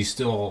 You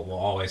still will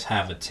always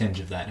have a tinge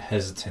of that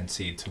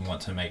hesitancy to want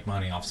to make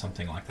money off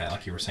something like that,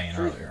 like you were saying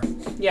earlier.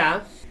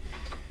 Yeah.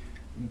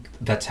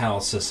 That's how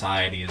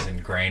society has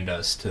ingrained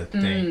us to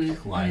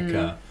think.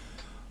 Ryan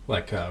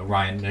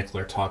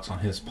Nickler talks on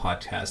his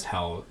podcast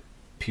how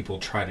people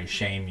try to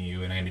shame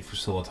you, and Andy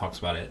Frisella talks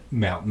about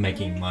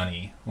making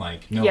money.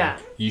 Like, no,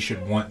 you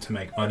should want to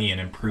make money and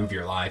improve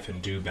your life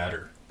and do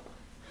better.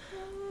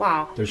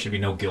 Wow. There should be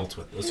no guilt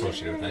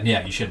associated with that.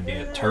 Yeah, you shouldn't be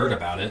a turd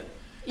about it.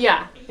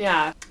 Yeah.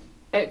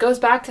 It goes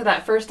back to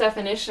that first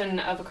definition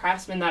of a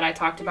craftsman that I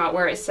talked about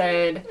where it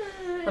said,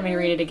 let me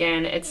read it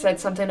again, it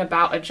said something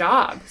about a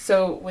job.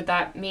 So would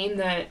that mean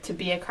that to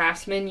be a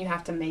craftsman you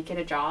have to make it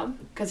a job?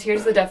 Because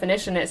here's the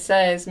definition. It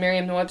says,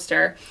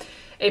 Merriam-Webster,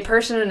 a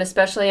person and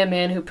especially a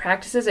man who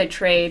practices a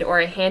trade or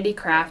a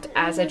handicraft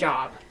as a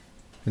job.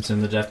 It's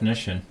in the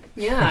definition.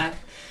 Yeah.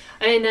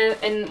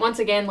 And once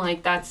again,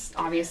 like, that's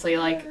obviously,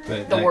 like,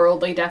 the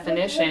worldly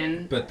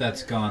definition. But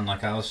that's gone,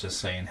 like I was just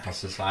saying, how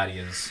society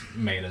has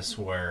made us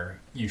where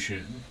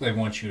they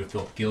want you to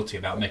feel guilty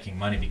about making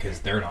money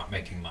because they're not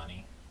making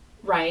money.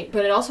 Right.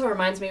 But it also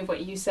reminds me of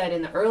what you said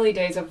in the early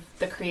days of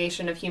the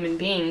creation of human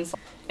beings.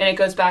 And it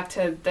goes back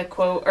to the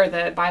quote, or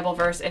the Bible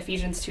verse,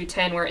 Ephesians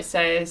 2:10, where it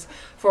says,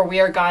 "For we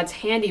are God's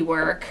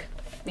handiwork,"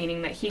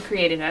 meaning that He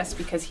created us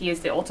because He is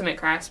the ultimate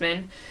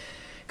craftsman,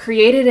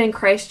 "created in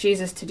Christ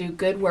Jesus to do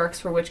good works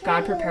for which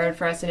God prepared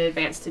for us in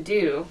advance to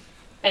do."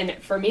 And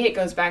for me, it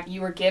goes back,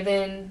 you were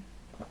given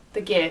the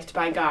gift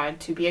by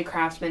God to be a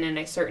craftsman in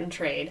a certain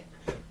trade,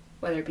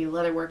 whether it be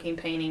leatherworking,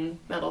 painting,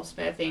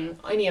 metalsmithing,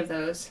 any of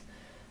those.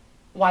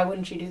 Why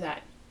wouldn't you do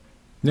that?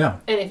 Yeah.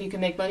 And if you can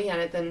make money on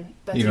it, then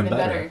that's even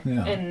better.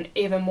 Yeah. And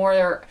even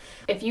more,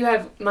 if you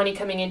have money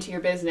coming into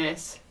your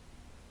business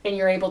and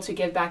you're able to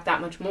give back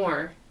that much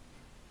more,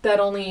 that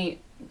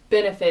only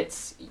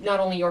benefits not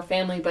only your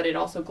family, but it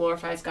also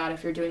glorifies God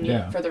if you're doing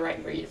it for the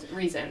right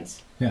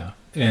reasons. Yeah.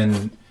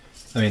 And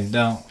I mean,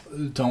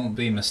 don't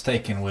be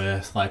mistaken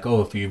with like, oh,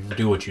 if you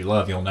do what you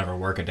love, you'll never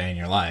work a day in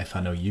your life.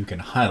 I know you can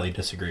highly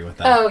disagree with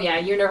that. Oh yeah,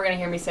 you're never going to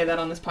hear me say that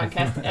on this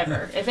podcast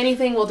ever. If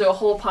anything, we'll do a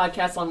whole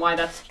podcast on why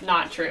that's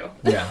not true.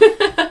 Yeah.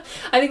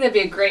 I think that'd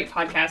be a great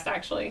podcast,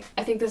 actually.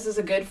 I think this is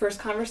a good first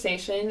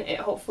conversation. It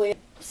hopefully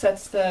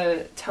sets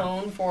the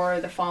tone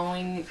for the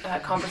following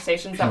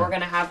conversations that we're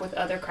going to have with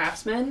other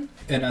craftsmen.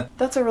 And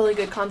that's a really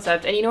good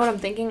concept. And you know what I'm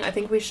thinking? I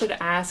think we should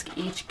ask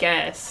each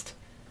guest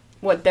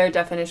what their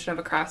definition of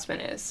a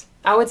craftsman is.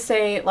 I would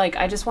say, like,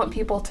 I just want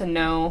people to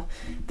know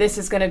this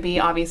is going to be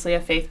obviously a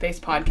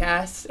faith-based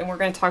podcast, and we're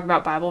going to talk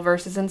about Bible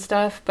verses and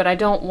stuff, but I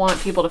don't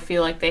want people to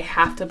feel like they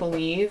have to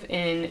believe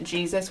in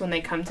Jesus when they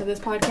come to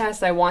this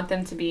podcast. I want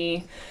them to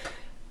be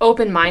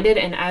open-minded,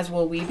 and as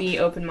will we be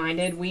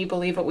open-minded. We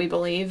believe what we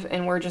believe,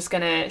 and we're just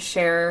going to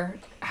share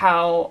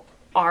how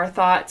our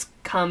thoughts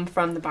come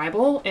from the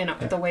Bible and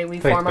the way we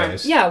form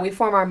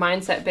our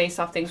mindset based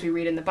off things we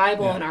read in the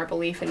Bible and our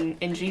belief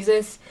in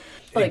Jesus.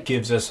 It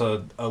gives us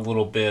a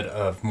little bit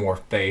of more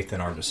faith in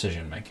our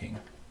decision making.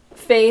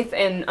 Faith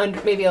and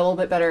maybe a little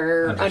bit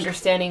better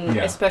understanding,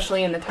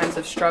 especially in the times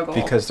of struggle.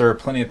 Because there are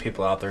plenty of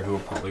people out there who are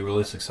probably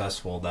really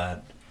successful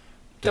that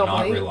do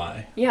not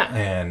rely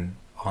and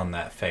on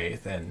that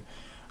faith. And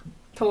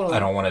I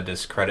don't want to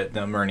discredit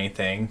them or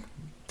anything.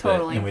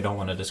 Totally. And we don't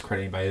want to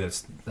discredit anybody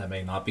that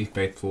may not be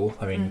faithful.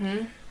 I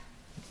mean,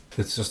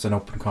 it's just an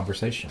open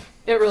conversation.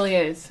 It really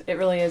is. It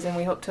really is. And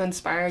we hope to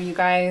inspire you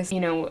guys. You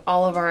know,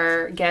 all of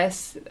our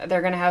guests,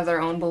 they're going to have their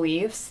own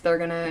beliefs. They're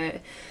going to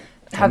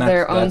have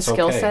their own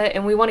skill set.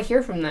 And we want to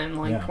hear from them.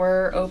 Like,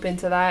 we're open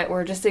to that.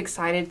 We're just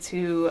excited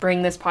to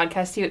bring this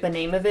podcast to you. The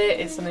name of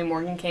it is something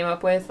Morgan came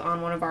up with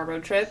on one of our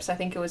road trips. I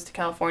think it was to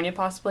California,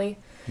 possibly.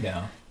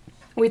 Yeah.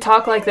 We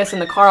talk like this in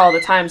the car all the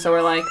time, so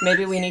we're like,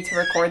 maybe we need to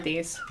record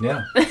these.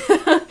 Yeah.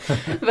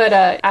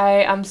 But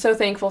I'm so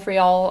thankful for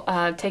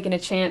y'all taking a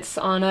chance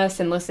on us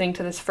and listening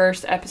to this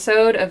first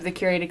episode of the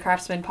Curated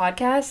Craftsmen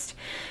podcast.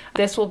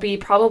 This will be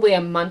probably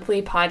a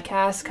monthly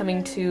podcast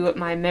coming to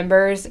my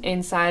members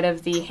inside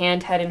of the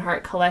Hand, Head, and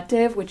Heart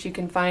Collective, which you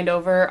can find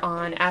over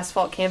on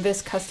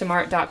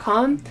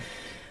asphaltcanvascustomart.com.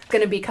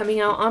 Going to be coming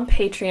out on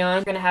Patreon.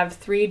 We're going to have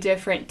 3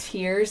 different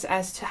tiers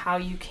as to how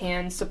you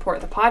can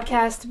support the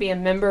podcast, to be a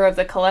member of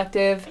the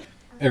collective.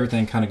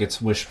 Everything kind of gets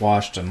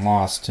wish-washed and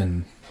lost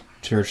in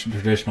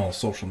traditional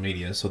social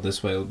media, so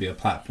this way it'll be a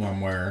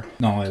platform where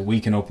not only we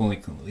can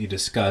openly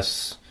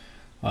discuss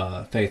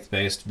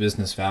faith-based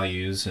business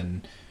values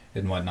and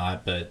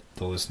whatnot, but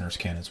the listeners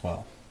can as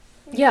well.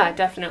 Yeah,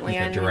 definitely.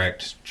 Like a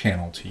direct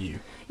channel to you.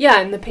 Yeah,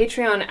 and the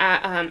Patreon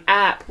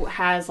app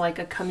has like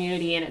a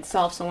community in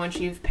itself. So once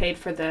you've paid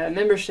for the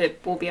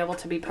membership, we'll be able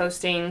to be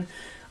posting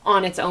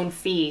on its own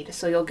feed.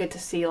 So you'll get to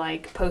see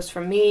like posts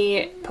from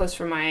me, posts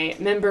from my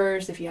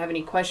members. If you have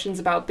any questions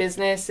about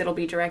business, it'll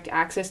be direct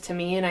access to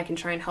me and I can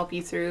try and help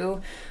you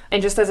through.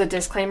 And just as a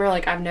disclaimer,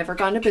 like I've never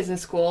gone to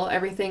business school.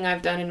 Everything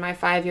I've done in my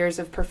 5 years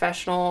of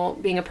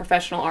being a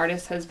professional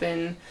artist has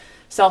been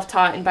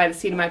self-taught and by the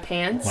seat of my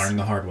pants. Learn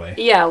the hard way.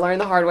 Yeah, learn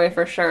the hard way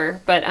for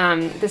sure. But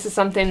this is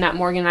something that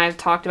Morgan and I have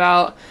talked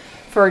about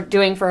for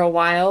a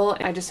while.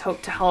 I just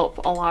hope to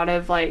help a lot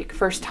of like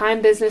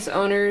first-time business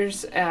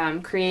owners,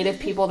 creative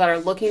people that are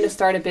looking to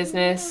start a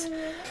business,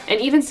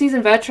 and even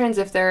seasoned veterans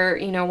if they're,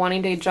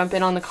 wanting to jump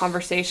in on the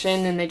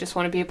conversation and they just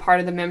want to be a part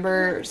of the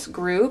members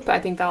group. I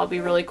think that'll be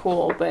really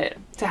cool. But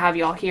to have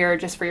y'all here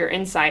just for your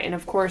insight, and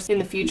of course in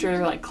the future,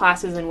 like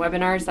classes and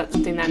webinars, that's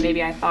something that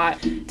maybe I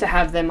thought to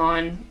have them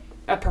on,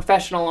 a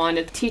professional on,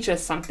 to teach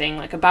us something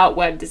like about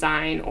web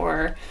design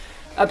or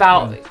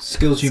about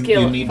skills you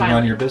need to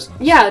run your business.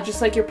 Yeah,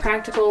 just like your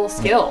practical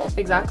skill.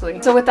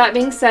 Exactly. So with that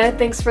being said,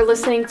 thanks for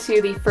listening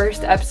to the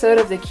first episode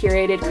of the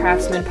Curated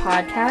Craftsmen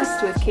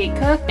podcast with Kate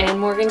Cook and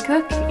Morgan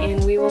Cook,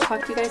 and we will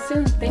talk to you guys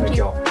soon. Thank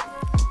you. Y'all.